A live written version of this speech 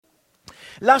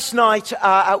Last night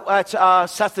at our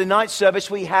Saturday night service,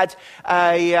 we had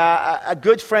a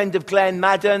good friend of Glenn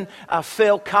Madden,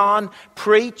 Phil Kahn,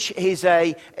 preach. He's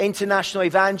an international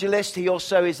evangelist. He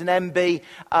also is an MB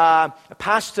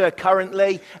pastor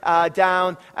currently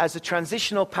down as a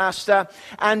transitional pastor.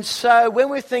 And so when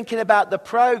we're thinking about the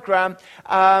program,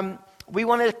 we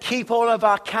want to keep all of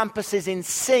our campuses in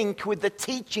sync with the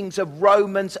teachings of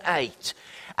Romans 8.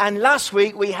 And last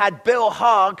week we had Bill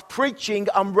Haag preaching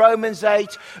on Romans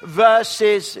 8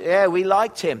 verses, we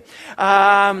liked him,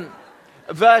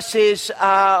 verses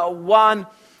 1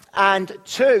 and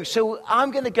 2. So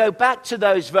I'm going to go back to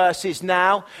those verses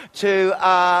now, to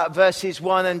verses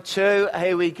 1 and 2.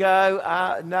 Here we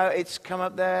go. No, it's come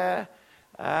up there.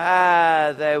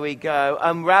 There we go.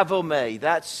 Unravel me.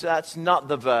 That's not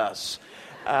the verse.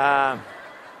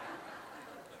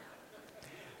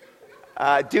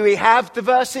 Do we have the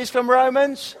verses from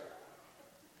Romans?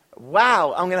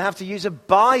 Wow, I'm going to have to use a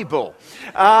Bible.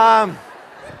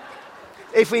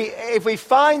 If we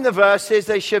find the verses,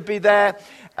 they should be there.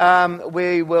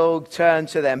 We will turn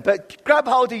to them. But grab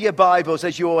hold of your Bibles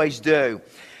as you always do.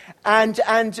 And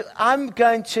I'm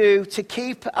going to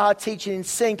keep our teaching in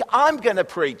sync, I'm going to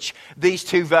preach these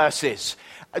two verses.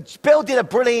 Bill did a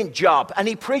brilliant job, and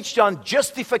he preached on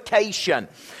justification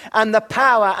and the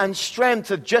power and strength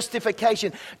of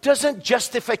justification. Doesn't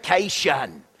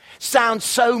justification sound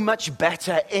so much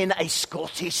better in a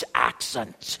Scottish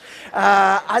accent?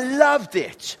 I loved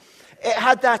it. It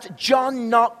had that John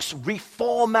Knox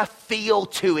reformer feel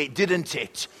to it, didn't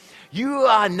it? You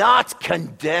are not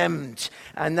condemned.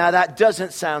 And now that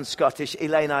doesn't sound Scottish.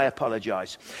 Elaine, I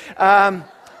apologize.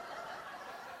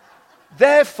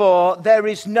 Therefore, there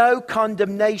is no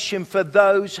condemnation for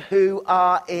those who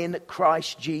are in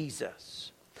Christ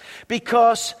Jesus.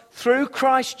 Because through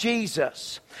Christ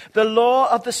Jesus, the law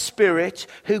of the Spirit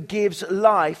who gives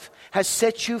life has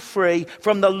set you free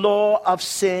from the law of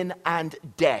sin and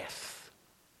death.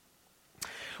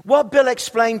 What Bill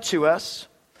explained to us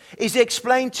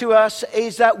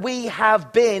is that we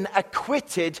have been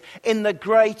acquitted in the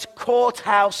great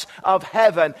courthouse of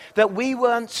heaven, that we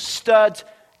weren't stood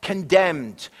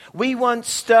condemned. We once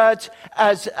stood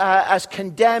as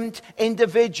condemned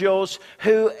individuals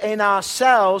who in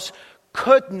ourselves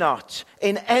could not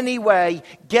in any way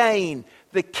gain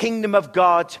the kingdom of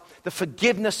God, the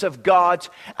forgiveness of God,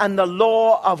 and the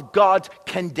law of God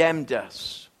condemned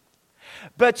us.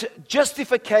 But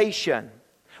justification,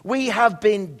 we have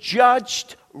been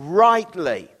judged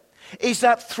rightly, is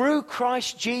that through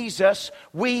Christ Jesus,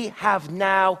 we have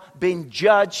now been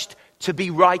judged to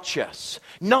be righteous.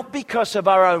 Not because of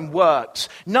our own works,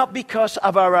 not because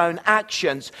of our own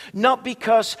actions, not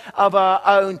because of our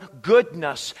own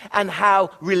goodness and how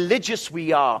religious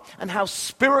we are and how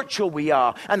spiritual we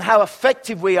are and how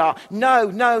effective we are.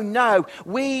 No.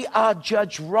 We are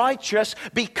judged righteous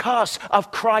because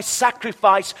of Christ's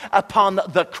sacrifice upon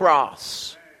the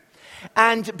cross.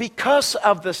 And because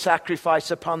of the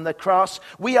sacrifice upon the cross,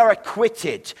 we are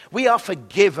acquitted. We are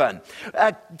forgiven.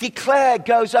 Declare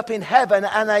goes up in heaven,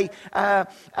 and a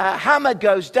hammer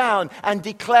goes down and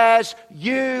declares,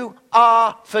 you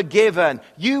are forgiven.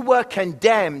 You were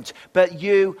condemned, but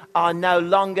you are no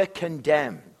longer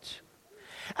condemned.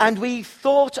 And we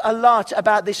thought a lot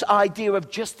about this idea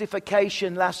of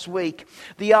justification last week.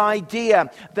 The idea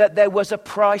that there was a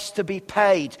price to be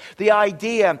paid. The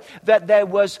idea that there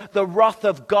was the wrath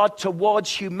of God towards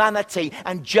humanity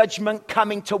and judgment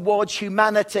coming towards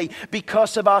humanity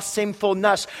because of our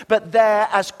sinfulness. But there,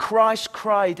 as Christ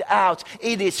cried out,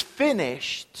 it is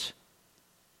finished,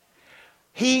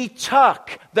 he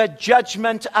took the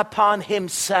judgment upon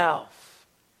himself.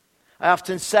 I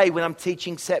often say when I'm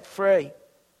teaching Set Free,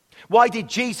 why did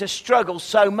Jesus struggle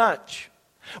so much?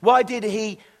 Why did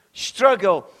he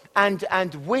struggle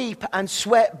and weep and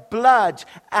sweat blood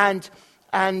and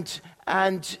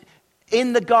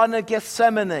in the Garden of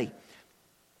Gethsemane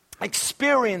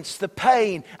experience the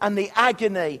pain and the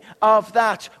agony of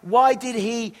that? Why did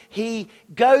he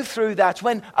go through that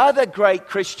when other great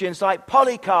Christians like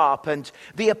Polycarp and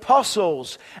the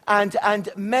apostles and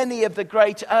many of the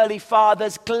great early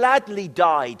fathers gladly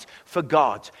died for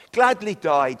God, gladly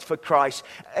died for Christ?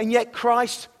 And yet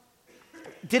Christ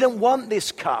didn't want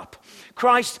this cup.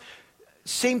 Christ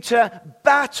seemed to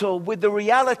battle with the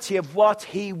reality of what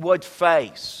he would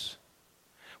face.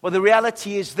 Well, the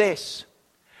reality is this: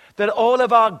 that all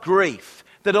of our grief,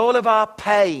 that all of our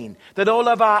pain, that all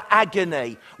of our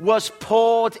agony was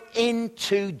poured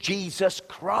into Jesus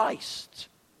Christ.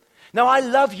 Now, I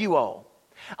love you all.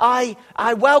 I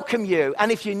welcome you.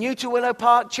 And if you're new to Willow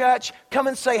Park Church, come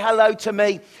and say hello to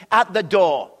me at the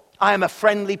door. I am a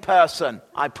friendly person,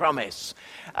 I promise.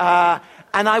 And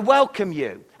I welcome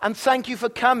you. And thank you for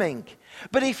coming.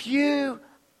 But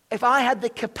if I had the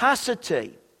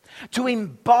capacity to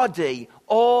embody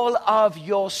all of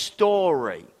your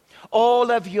story, all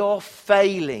of your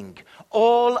failing,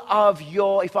 all of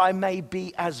your, if I may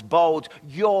be as bold,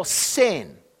 your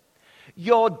sin,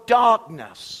 your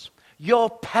darkness, your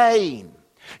pain,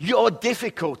 your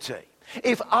difficulty,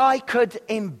 if I could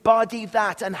embody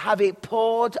that and have it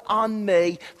poured on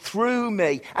me, through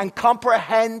me, and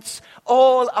comprehend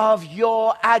all of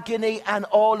your agony and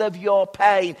all of your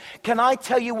pain, can I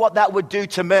tell you what that would do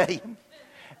to me?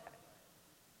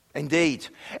 Indeed.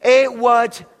 It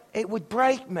would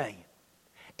break me.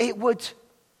 It would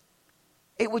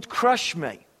crush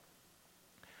me.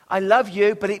 I love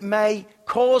you, but it may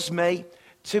cause me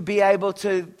to be able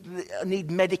to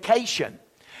need medication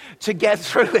to get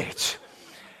through it.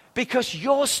 Because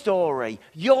your story,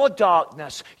 your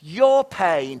darkness, your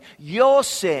pain, your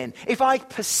sin, if I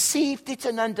perceived it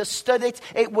and understood it,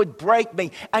 it would break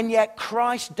me. And yet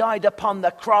Christ died upon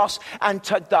the cross and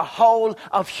took the whole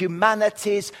of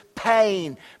humanity's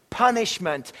pain,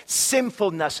 punishment,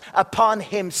 sinfulness upon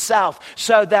himself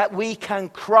so that we can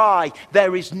cry,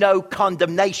 there is no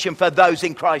condemnation for those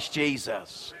in Christ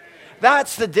Jesus.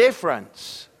 That's the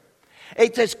difference.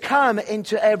 It has come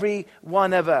into every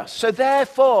one of us. So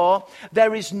therefore,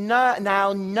 there is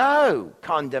now no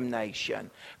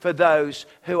condemnation for those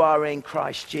who are in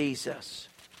Christ Jesus.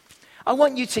 I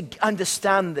want you to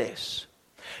understand this,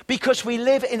 because we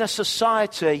live in a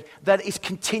society that is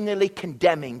continually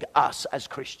condemning us as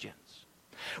Christians.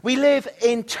 We live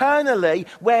internally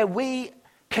where we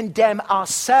condemn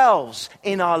ourselves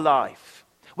in our life.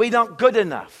 We're not good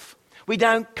enough. We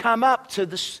don't come up to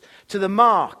the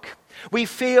mark. We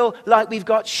feel like we've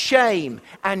got shame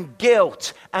and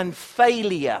guilt and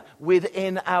failure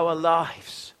within our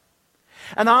lives.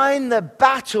 And I'm the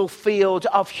battlefield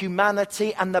of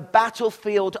humanity and the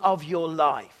battlefield of your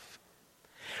life.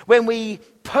 When we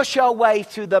push our way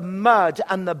through the mud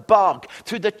and the bog,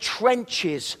 through the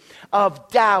trenches of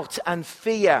doubt and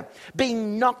fear,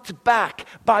 being knocked back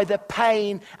by the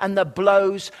pain and the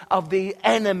blows of the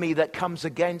enemy that comes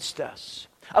against us,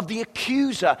 of the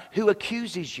accuser who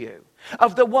accuses you,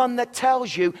 of the one that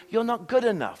tells you you're not good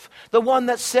enough, the one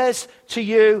that says to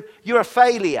you you're a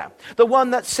failure, the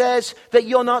one that says that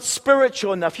you're not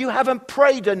spiritual enough, you haven't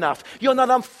prayed enough, you're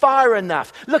not on fire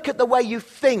enough. Look at the way you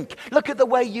think, look at the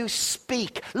way you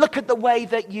speak, look at the way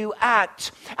that you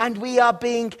act. And we are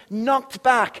being knocked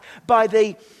back by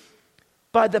the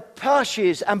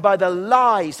pushes and by the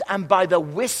lies and by the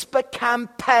whisper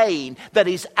campaign that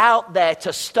is out there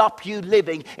to stop you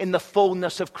living in the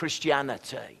fullness of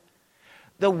Christianity.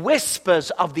 The whispers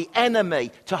of the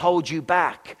enemy to hold you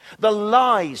back. The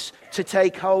lies to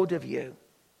take hold of you.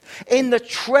 In the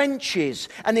trenches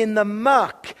and in the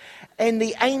muck, in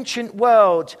the ancient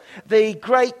world, the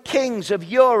great kings of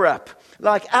Europe,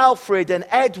 like Alfred and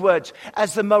Edward,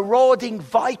 as the marauding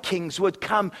Vikings would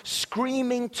come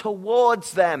screaming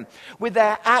towards them with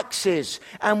their axes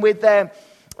and with their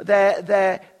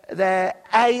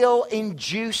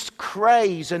ale-induced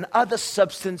craze and other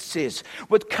substances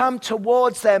would come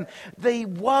towards them. The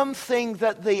one thing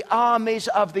that the armies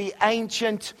of the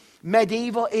ancient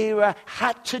medieval era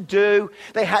had to do,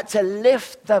 they had to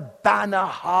lift the banner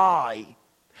high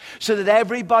so that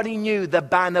everybody knew the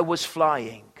banner was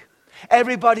flying.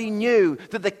 Everybody knew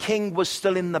that the king was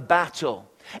still in the battle.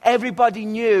 Everybody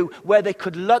knew where they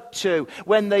could look to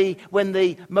when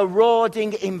the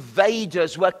marauding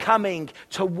invaders were coming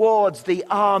towards the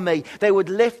army. They would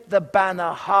lift the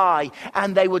banner high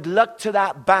and they would look to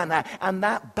that banner, and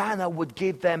that banner would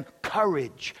give them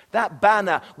courage. That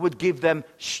banner would give them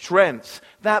strength.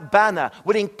 That banner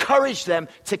would encourage them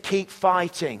to keep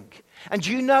fighting. And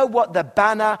do you know what the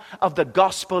banner of the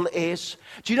gospel is?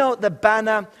 Do you know what the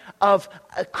banner of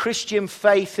a Christian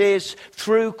faith is?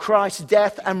 Through Christ's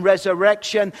death and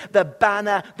resurrection, the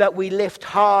banner that we lift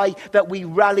high, that we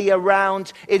rally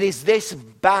around, it is this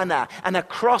banner. And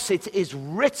across it is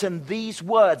written these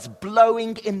words,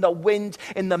 blowing in the wind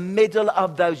in the middle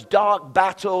of those dark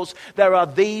battles. There are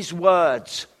these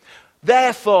words: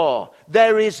 therefore,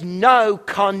 there is no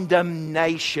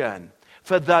condemnation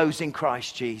for those in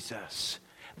Christ Jesus.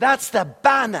 That's the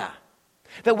banner.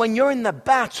 That when you're in the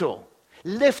battle,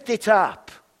 lift it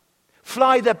up.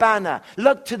 Fly the banner.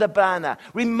 Look to the banner.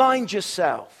 Remind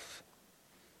yourself.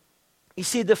 You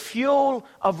see, the fuel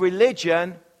of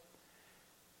religion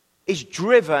is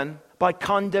driven by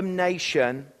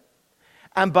condemnation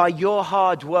and by your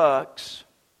hard works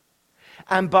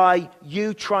and by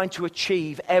you trying to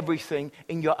achieve everything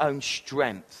in your own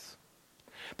strength.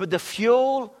 But the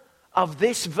fuel of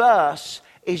this verse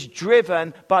is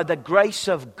driven by the grace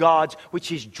of God,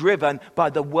 which is driven by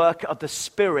the work of the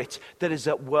Spirit that is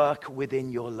at work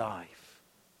within your life.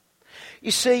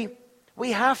 You see,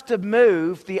 we have to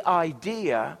move the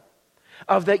idea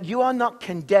of that you are not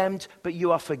condemned, but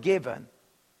you are forgiven.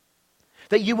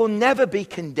 That you will never be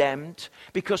condemned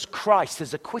because Christ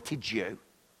has acquitted you.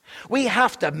 We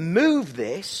have to move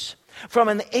this from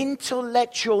an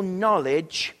intellectual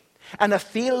knowledge and a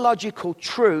theological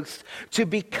truth to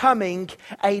becoming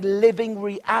a living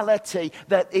reality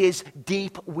that is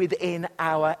deep within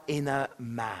our inner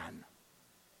man.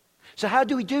 So how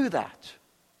do we do that?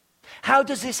 How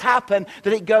does this happen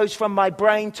that it goes from my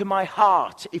brain to my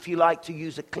heart, if you like to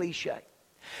use a cliche?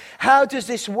 How does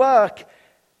this work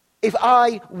if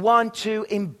I want to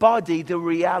embody the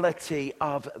reality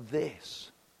of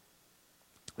this?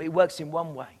 Well, it works in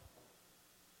one way.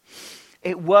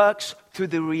 It works through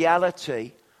the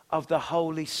reality of the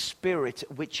Holy Spirit,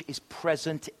 which is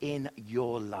present in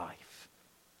your life.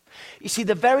 You see,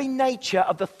 the very nature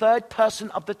of the third person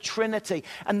of the Trinity,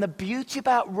 and the beauty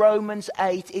about Romans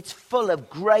 8, it's full of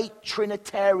great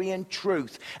Trinitarian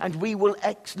truth. And we will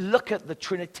look at the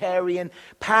Trinitarian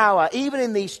power. Even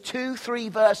in these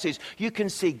 2-3 verses, you can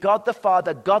see God the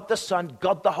Father, God the Son,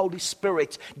 God the Holy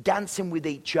Spirit dancing with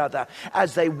each other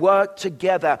as they work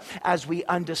together as we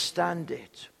understand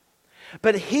it.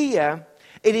 But here,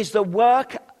 it is the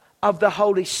work of the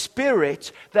Holy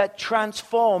Spirit that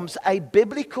transforms a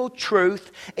biblical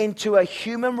truth into a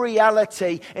human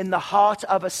reality in the heart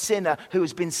of a sinner who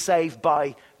has been saved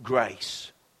by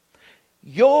grace.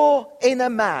 Your inner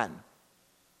man,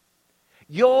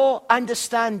 your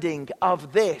understanding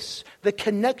of this, the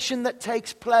connection that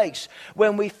takes place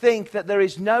when we think that there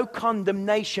is no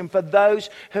condemnation for those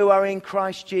who are in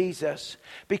Christ Jesus.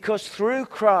 Because through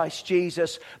Christ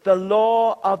Jesus, the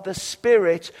law of the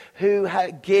Spirit who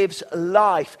gives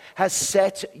life has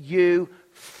set you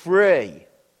free.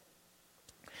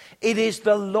 It is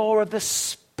the law of the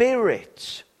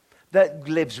Spirit that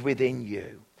lives within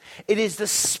you. It is the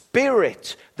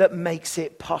Spirit that makes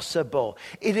it possible.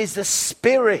 It is the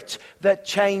Spirit that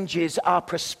changes our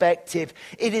perspective.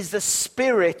 It is the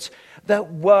Spirit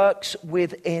that works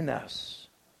within us.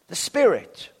 The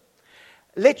Spirit.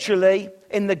 Literally,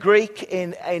 in the Greek,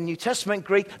 in New Testament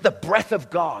Greek, the breath of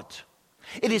God.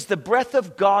 It is the breath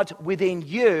of God within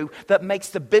you that makes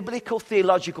the biblical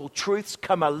theological truths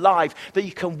come alive, that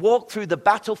you can walk through the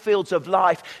battlefields of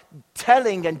life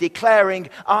telling and declaring,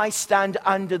 I stand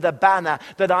under the banner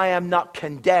that I am not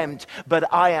condemned,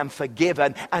 but I am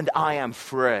forgiven and I am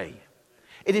free.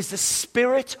 It is the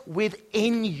Spirit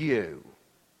within you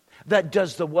that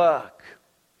does the work.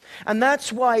 And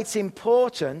that's why it's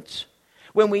important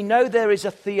when we know there is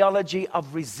a theology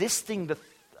of resisting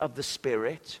of the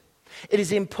Spirit. It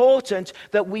is important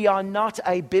that we are not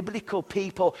a biblical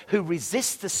people who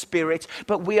resist the Spirit,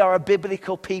 but we are a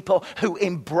biblical people who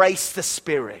embrace the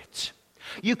Spirit.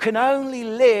 You can only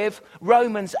live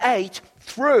Romans 8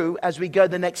 through, as we go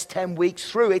the next 10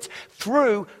 weeks through it,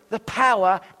 through the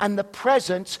power and the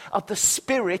presence of the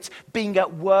Spirit being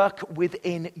at work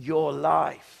within your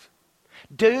life.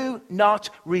 Do not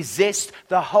resist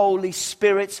the Holy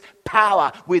Spirit's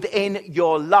power within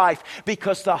your life,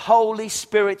 because the Holy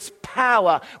Spirit's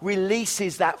power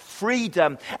releases that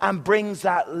freedom and brings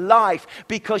that life,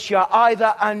 because you're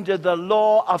either under the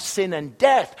law of sin and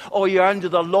death or you're under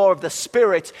the law of the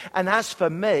Spirit. And as for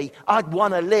me, I'd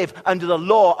want to live under the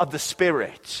law of the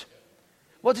Spirit.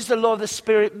 What does the law of the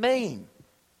Spirit mean?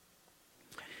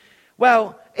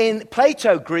 Well, in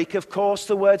Plato Greek, of course,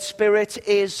 the word spirit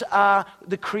is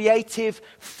the creative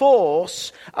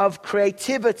force of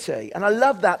creativity. And I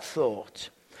love that thought,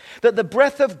 that the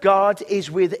breath of God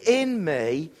is within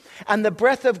me, and the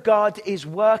breath of God is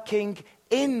working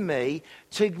in me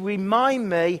to remind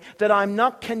me that I'm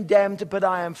not condemned, but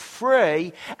I am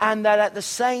free, and that at the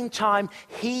same time,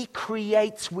 He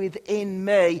creates within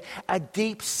me a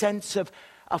deep sense of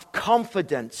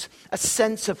confidence, a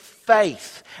sense of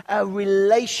faith, a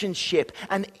relationship,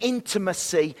 an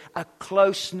intimacy, a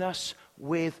closeness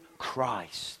with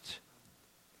Christ.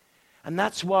 And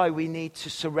that's why we need to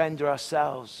surrender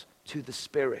ourselves to the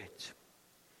Spirit,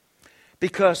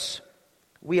 because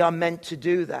we are meant to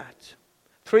do that.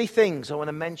 3 things I want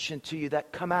to mention to you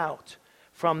that come out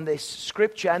from this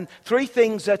scripture, and 3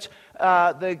 things that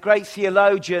the great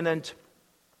theologian and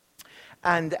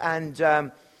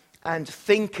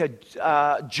thinker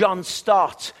John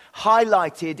Stott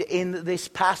highlighted in this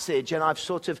passage, and I've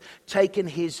sort of taken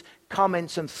his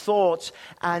comments and thoughts,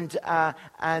 and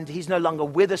he's no longer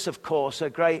with us, of course, a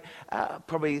great,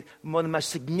 probably one of the most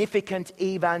significant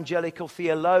evangelical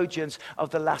theologians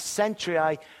of the last century.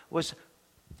 I was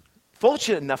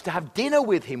fortunate enough to have dinner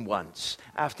with him once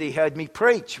after he heard me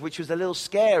preach, which was a little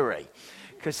scary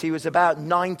because he was about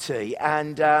 90,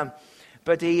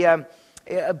 but he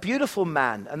a beautiful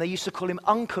man, and they used to call him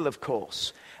Uncle, of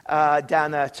course,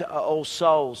 down at All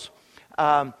Souls,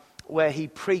 where he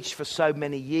preached for so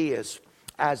many years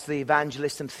as the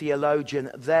evangelist and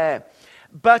theologian there.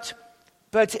 But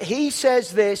he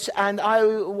says this, and I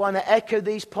want to echo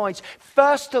these points.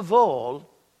 First of all,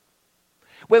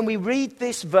 when we read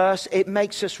this verse, it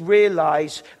makes us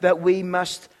realize that we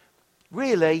must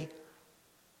really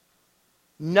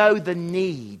know the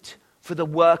need for the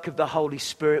work of the Holy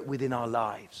Spirit within our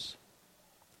lives.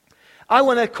 I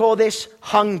want to call this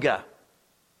hunger.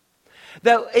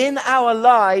 That in our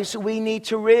lives, we need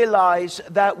to realize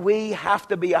that we have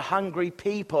to be a hungry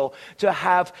people to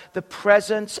have the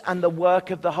presence and the work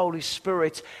of the Holy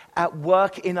Spirit at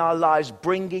work in our lives,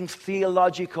 bringing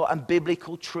theological and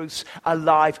biblical truths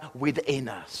alive within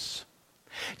us.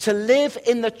 To live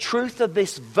in the truth of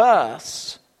this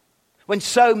verse, when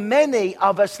so many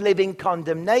of us live in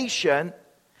condemnation,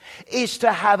 is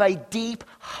to have a deep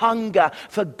hunger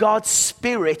for God's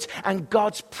Spirit and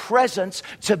God's presence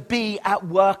to be at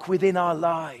work within our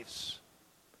lives.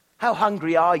 How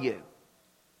hungry are you?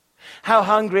 How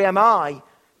hungry am I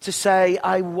to say,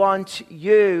 I want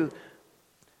you,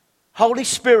 Holy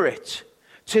Spirit,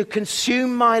 to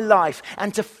consume my life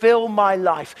and to fill my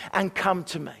life and come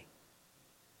to me?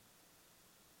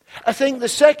 I think the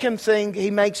second thing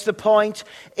he makes the point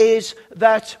is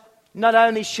that not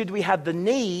only should we have the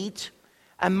need,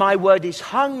 and my word is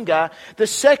hunger, the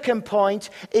second point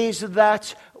is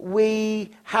that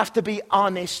we have to be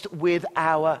honest with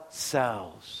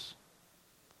ourselves.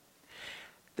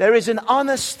 There is an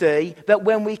honesty that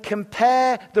when we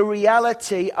compare the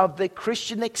reality of the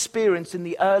Christian experience in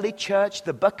the early church,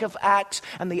 the book of Acts,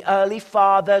 and the early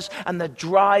fathers, and the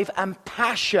drive and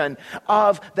passion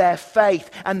of their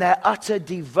faith and their utter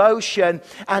devotion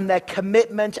and their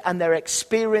commitment and their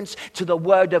experience to the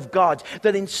Word of God,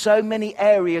 that in so many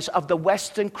areas of the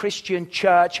Western Christian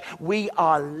church, we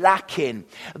are lacking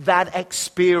that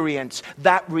experience,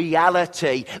 that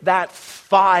reality, that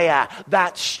fire,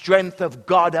 that strength of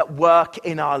God at work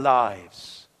in our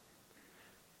lives.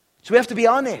 So we have to be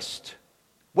honest.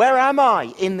 Where am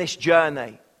I in this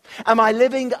journey? Am I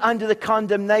living under the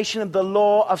condemnation of the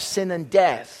law of sin and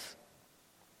death?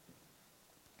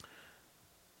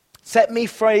 Set me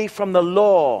free from the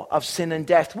law of sin and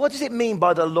death. What does it mean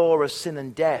by the law of sin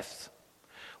and death?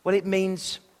 Well, it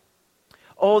means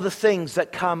all the things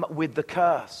that come with the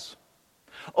curse.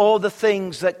 All the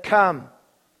things that come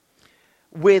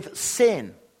with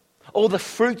sin. All the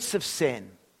fruits of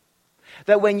sin.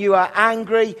 That when you are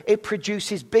angry, it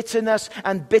produces bitterness,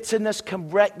 and bitterness can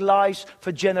wreck lives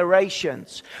for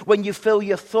generations. When you fill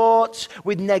your thoughts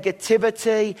with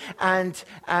negativity and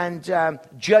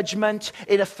judgment,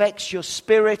 it affects your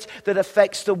spirit, that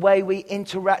affects the way we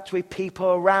interact with people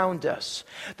around us.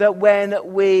 That when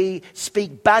we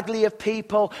speak badly of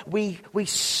people, we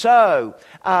sow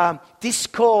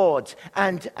discord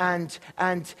and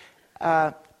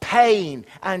pain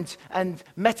and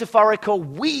metaphorical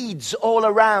weeds all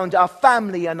around our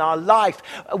family and our life.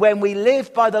 When we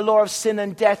live by the law of sin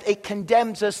and death, it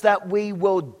condemns us that we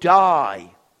will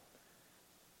die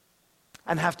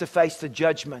and have to face the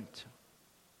judgment.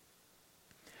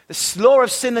 The law of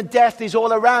sin and death is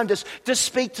all around us. Just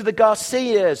speak to the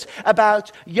Garcias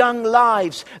about young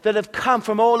lives that have come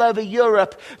from all over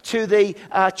Europe to the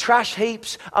trash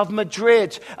heaps of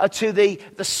Madrid, to the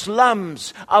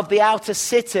slums of the outer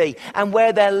city, and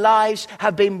where their lives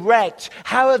have been wrecked.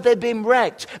 How have they been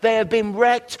wrecked? They have been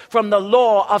wrecked from the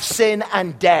law of sin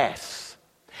and death.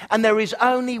 And there is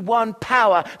only one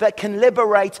power that can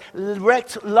liberate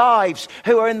wrecked lives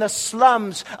who are in the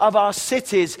slums of our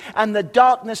cities and the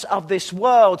darkness of this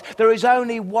world. There is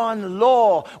only one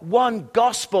law, one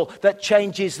gospel that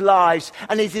changes lives.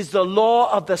 And it is the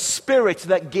law of the Spirit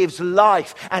that gives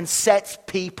life and sets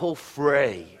people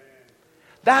free.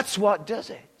 That's what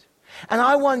does it. And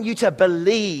I want you to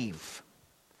believe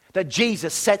that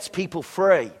Jesus sets people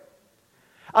free.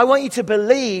 I want you to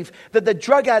believe that the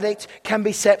drug addict can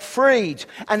be set free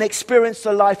and experience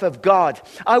the life of God.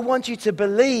 I want you to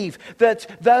believe that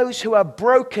those who are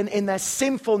broken in their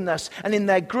sinfulness and in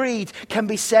their greed can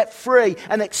be set free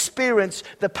and experience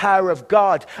the power of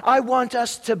God. I want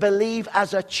us to believe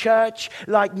as a church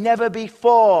like never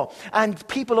before. And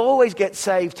people always get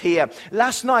saved here.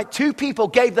 Last night, 2 people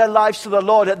gave their lives to the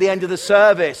Lord at the end of the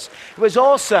service. It was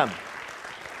awesome.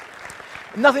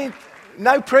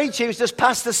 No preaching, it was just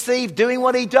Pastor Steve doing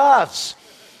what he does.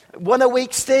 1 a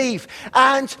week, Steve.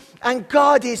 And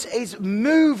God is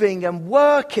moving and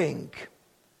working.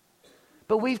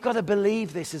 But we've got to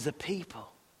believe this as a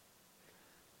people.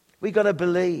 We've got to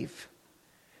believe.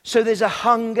 So there's a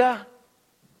hunger.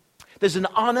 There's an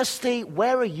honesty.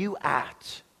 Where are you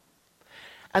at?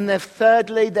 And then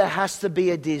thirdly, there has to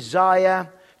be a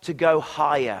desire to go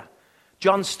higher.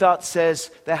 John Stott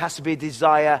says there has to be a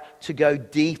desire to go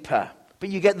deeper. But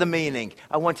you get the meaning.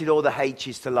 I wanted all the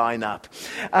H's to line up.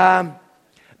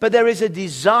 But there is a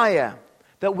desire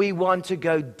that we want to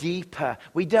go deeper.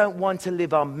 We don't want to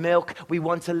live on milk. We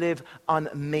want to live on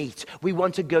meat. We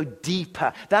want to go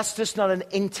deeper. That's just not an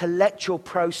intellectual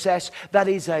process. That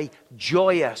is a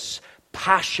joyous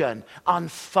passion, on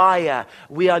fire.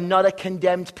 We are not a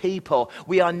condemned people.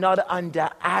 We are not under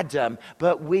Adam,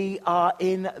 but we are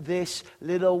in this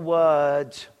little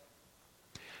word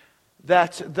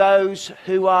that those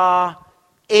who are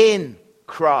in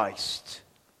Christ.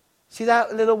 See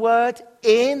that little word?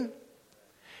 In?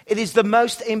 It is the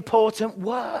most important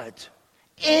word.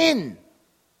 In.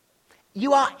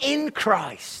 You are in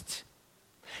Christ.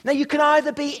 Now you can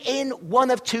either be in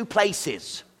one of 2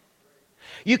 places.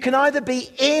 You can either be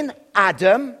in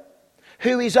Adam,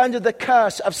 who is under the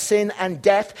curse of sin and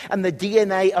death, and the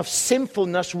DNA of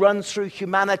sinfulness runs through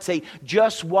humanity.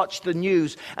 Just watch the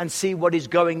news and see what is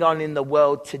going on in the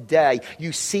world today.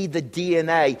 You see the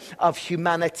DNA of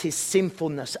humanity's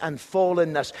sinfulness and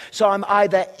fallenness. So I'm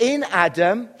either in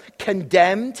Adam,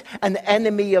 condemned, an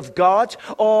enemy of God,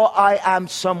 or I am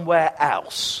somewhere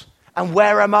else. And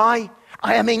where am I?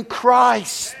 I am in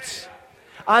Christ.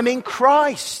 I'm in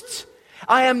Christ.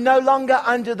 I am no longer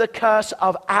under the curse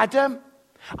of Adam.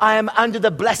 I am under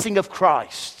the blessing of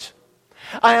Christ.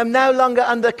 I am no longer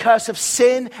under the curse of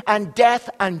sin and death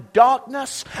and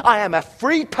darkness. I am a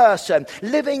free person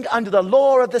living under the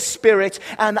law of the Spirit,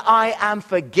 and I am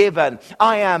forgiven.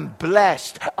 I am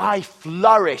blessed. I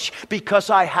flourish because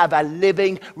I have a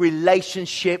living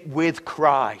relationship with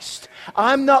Christ.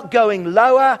 I'm not going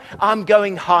lower, I'm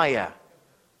going higher.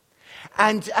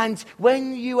 And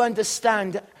when you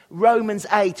understand Romans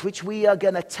 8, which we are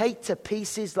going to take to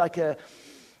pieces like a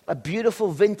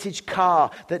beautiful vintage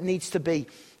car that needs to be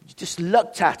just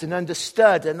looked at and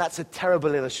understood, and that's a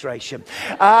terrible illustration.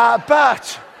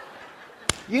 But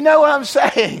you know what I'm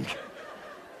saying.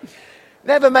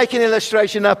 Never make an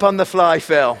illustration up on the fly,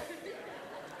 Phil.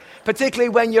 Particularly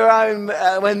when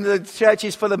when the church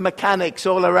is full of mechanics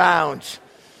all around.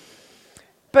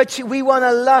 But we want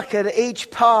to look at each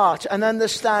part and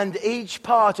understand each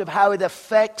part of how it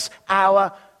affects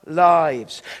our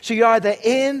lives. So you're either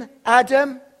in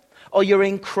Adam or you're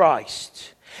in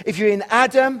Christ. If you're in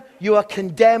Adam, you are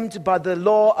condemned by the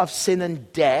law of sin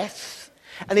and death.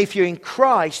 And if you're in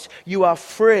Christ, you are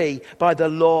free by the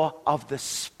law of the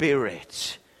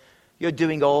Spirit. You're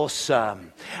doing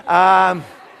awesome.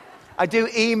 I do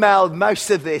email most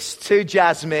of this to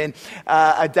Jasmine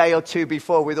a day or 2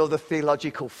 before with all the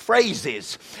theological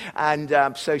phrases.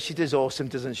 And so she does awesome,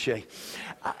 doesn't she?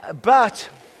 But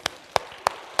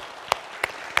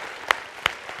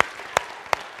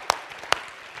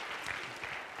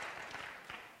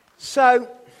so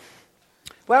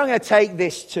where I'm going to take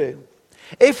this to,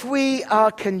 if we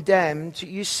are condemned,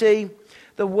 you see,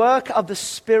 the work of the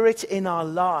Spirit in our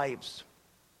lives,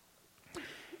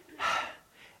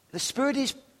 the Spirit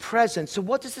is present. So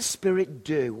what does the Spirit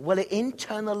do? Well, it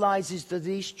internalizes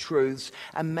these truths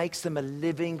and makes them a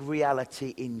living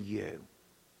reality in you.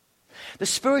 The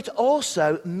Spirit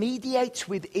also mediates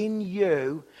within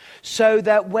you so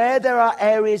that where there are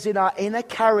areas in our inner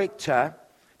character,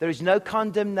 there is no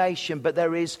condemnation, but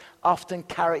there is often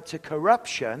character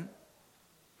corruption,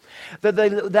 that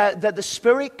the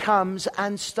Spirit comes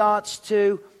and starts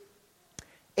to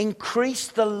increase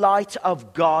the light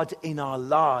of God in our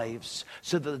lives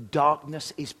so that the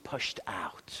darkness is pushed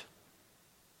out.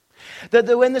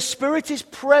 That when the Spirit is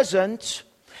present,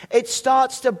 it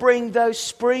starts to bring those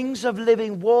springs of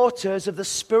living waters of the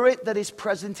Spirit that is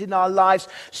present in our lives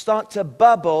start to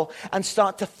bubble and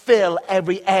start to fill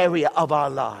every area of our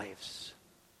lives.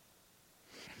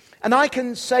 And I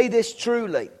can say this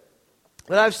truly,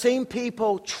 that I've seen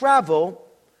people travel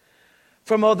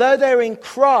from although they're in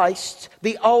Christ,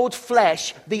 the old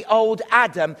flesh, the old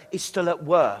Adam is still at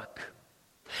work.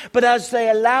 But as they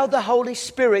allow the Holy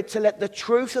Spirit to let the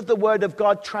truth of the Word of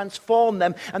God transform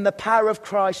them and the power of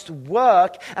Christ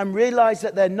work, and realize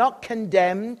that they're not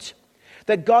condemned,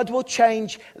 that God will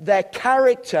change their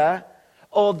character,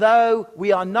 although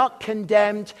we are not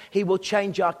condemned, He will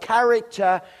change our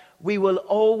character. We will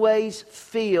always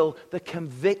feel the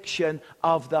conviction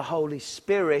of the Holy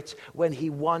Spirit when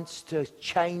He wants to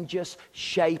change us,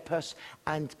 shape us,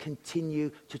 and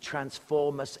continue to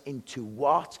transform us into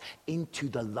what? Into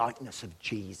the likeness of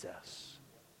Jesus.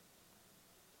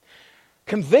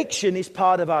 Conviction is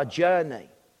part of our journey.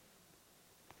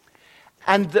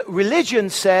 And the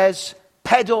religion says,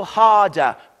 pedal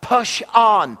harder, push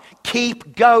on,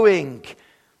 keep going.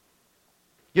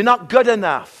 You're not good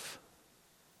enough.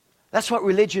 That's what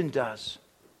religion does.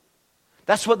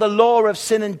 That's what the law of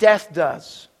sin and death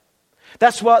does.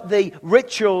 That's what the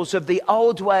rituals of the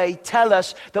old way tell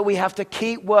us, that we have to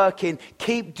keep working,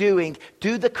 keep doing,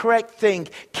 do the correct thing,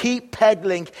 keep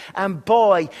pedaling. And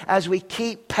boy, as we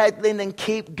keep pedaling and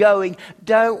keep going,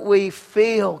 don't we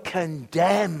feel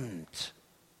condemned?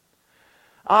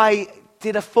 I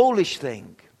did a foolish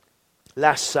thing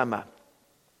last summer.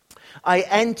 I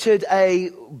entered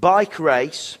a bike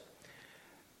race.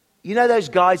 You know those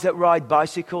guys that ride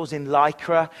bicycles in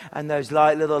Lycra and those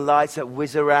light little lights that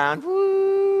whiz around?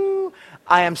 Woo!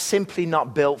 I am simply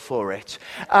not built for it.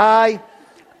 I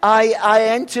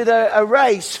entered a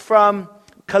race from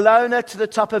Kelowna to the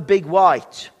top of Big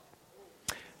White.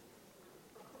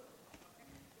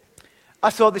 I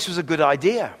thought this was a good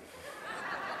idea.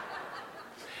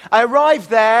 I arrived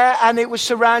there and it was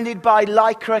surrounded by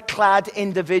Lycra-clad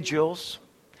individuals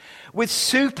with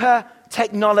super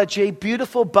technology,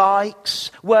 beautiful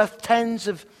bikes worth tens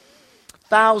of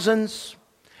thousands.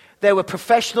 There were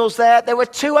professionals there. There were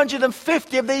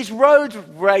 250 of these road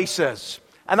racers.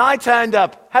 And I turned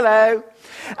up, hello.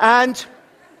 And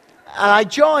I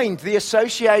joined the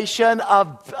Association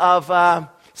of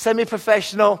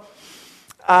Semi-Professional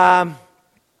Bike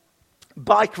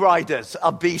Riders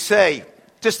of BC,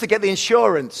 just to get the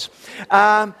insurance.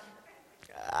 And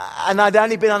I'd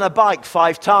only been on a bike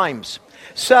 5 times.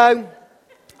 So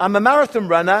I'm a marathon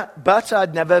runner, but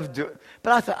I'd never do it.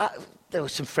 But I thought, there were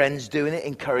some friends doing it,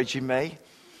 encouraging me.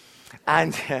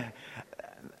 And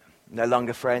no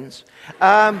longer friends.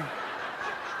 And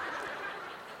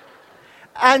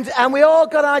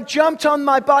I jumped on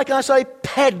my bike and I started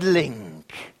pedaling.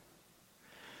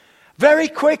 Very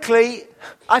quickly,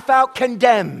 I felt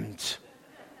condemned.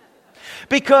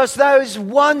 Because those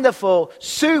wonderful,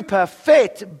 super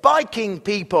fit biking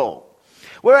people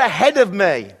were ahead of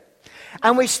me.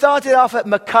 And we started off at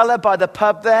McCullough by the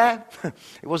pub there.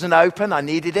 It wasn't open, I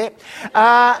needed it.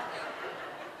 I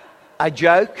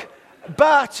joke.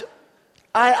 But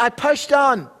I pushed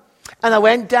on. And I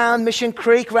went down Mission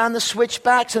Creek, around the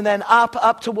switchbacks, and then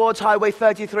up towards Highway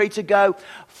 33 to go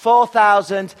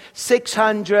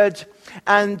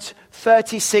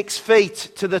 4,636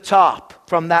 feet to the top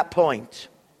from that point.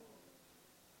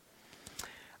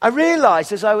 I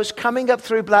realized as I was coming up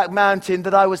through Black Mountain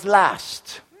that I was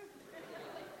last.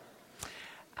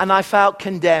 And I felt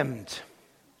condemned.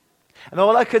 And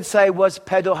all I could say was,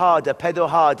 pedal harder, pedal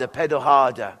harder, pedal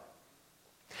harder.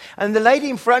 And the lady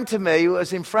in front of me, who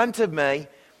was in front of me,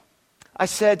 I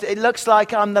said, it looks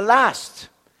like I'm the last.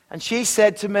 And she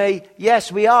said to me,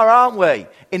 yes, we are, aren't we?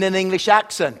 In an English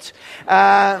accent.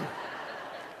 I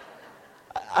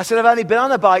said, I've only been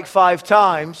on a bike 5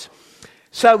 times.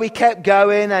 So we kept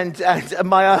going, and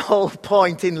my whole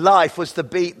point in life was to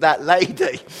beat that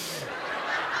lady.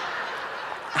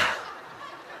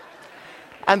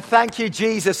 And thank you,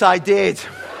 Jesus, I did.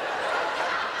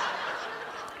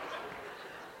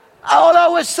 All I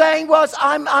was saying was,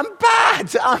 I'm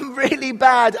bad. I'm really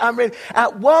bad.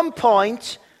 At one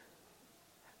point,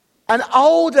 an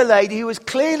older lady who was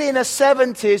clearly in her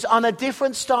 70s on a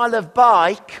different style of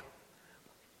bike,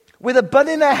 with a bun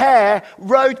in her hair,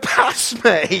 rode past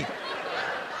me.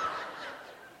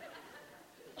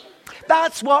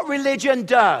 That's what religion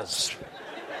does.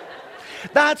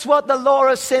 That's what the law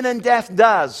of sin and death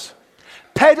does.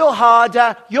 Pedal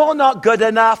harder, you're not good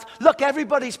enough. Look,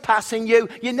 everybody's passing you.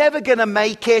 You're never going to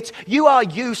make it. You are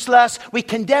useless. We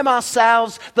condemn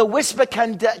ourselves. The Whisper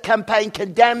campaign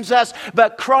condemns us.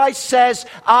 But Christ says,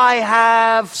 I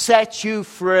have set you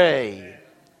free.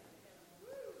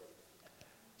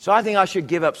 So I think I should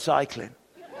give up cycling.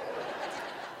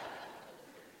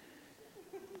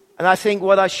 And I think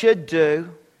what I should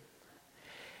do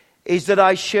is that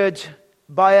I should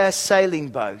buy a sailing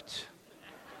boat.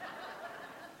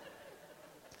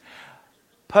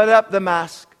 Put up the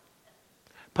mask,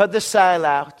 Put the sail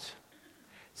out.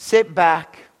 Sit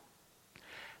back.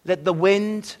 Let the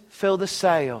wind fill the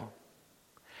sail.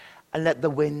 And let the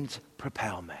wind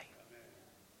propel me.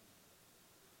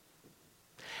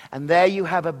 And there you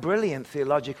have a brilliant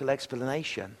theological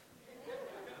explanation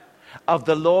of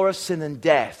the law of sin and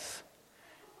death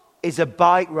is a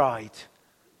bike ride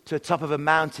to the top of a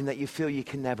mountain that you feel you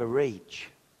can never reach.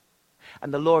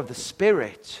 And the law of the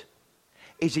Spirit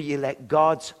is that you let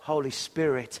God's Holy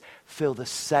Spirit fill the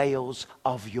sails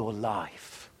of your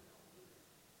life.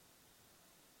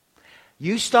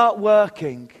 You start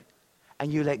working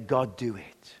and you let God do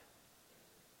it.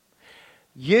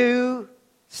 You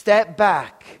step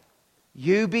back.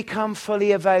 You become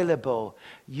fully available.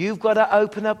 You've got to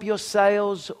open up your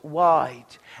sails wide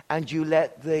and you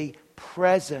let the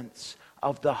presence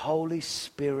of the Holy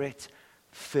Spirit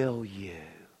fill you.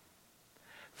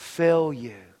 Fill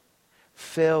you.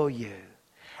 Fill you.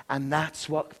 And that's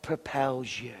what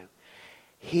propels you.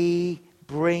 He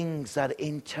brings that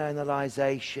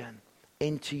internalization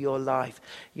into your life.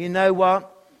 You know what?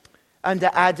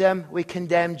 Under Adam, we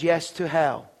condemned yes to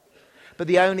hell. But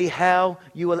the only hell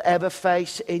you will ever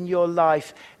face in your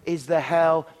life is the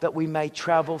hell that we may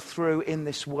travel through in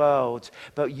this world.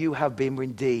 But you have been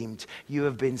redeemed. You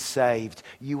have been saved.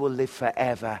 You will live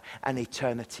forever and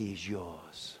eternity is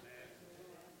yours.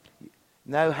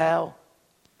 No hell.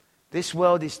 This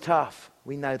world is tough.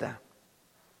 We know that.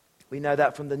 We know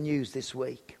that from the news this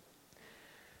week.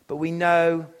 But we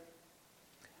know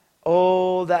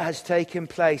all that has taken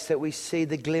place, that we see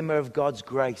the glimmer of God's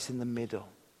grace in the middle.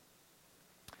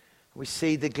 We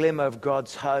see the glimmer of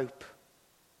God's hope,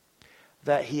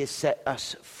 that He has set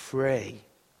us free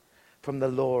from the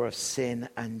law of sin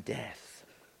and death.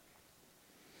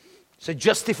 So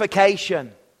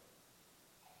justification.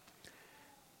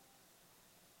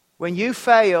 When you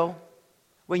fail,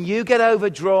 when you get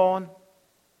overdrawn,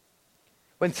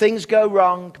 when things go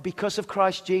wrong, because of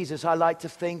Christ Jesus, I like to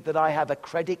think that I have a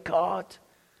credit card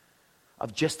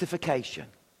of justification.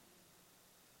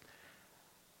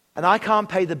 And I can't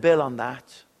pay the bill on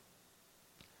that.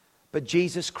 But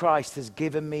Jesus Christ has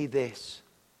given me this.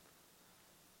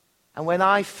 And when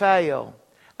I fail,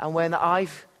 and when I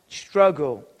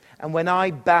struggle, and when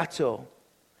I battle,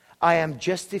 I am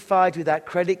justified with that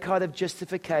credit card of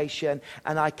justification,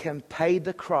 and I can pay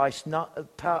the price,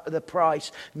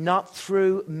 not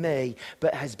through me,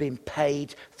 but has been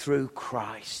paid through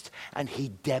Christ. And He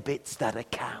debits that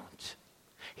account.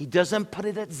 He doesn't put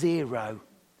it at zero.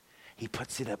 He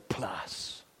puts it at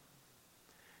plus.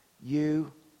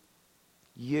 You,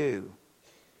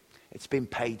 it's been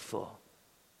paid for.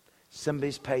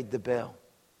 Somebody's paid the bill.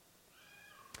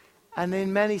 And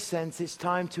in many senses, it's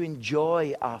time to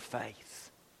enjoy our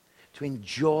faith, to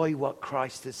enjoy what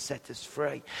Christ has set us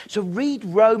free. So read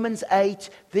Romans 8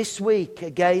 this week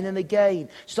again and again.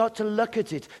 Start to look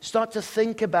at it. Start to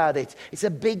think about it. It's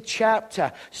a big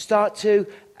chapter. Start to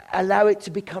allow it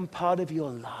to become part of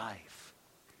your life.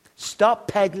 Stop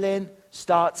pedaling,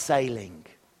 start sailing.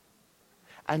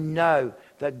 And know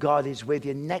that God is with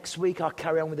you. Next week, I'll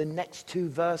carry on with the next 2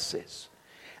 verses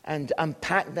and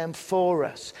unpack them for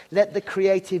us. Let the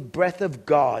creative breath of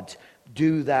God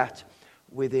do that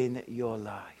within your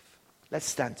life. Let's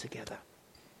stand together.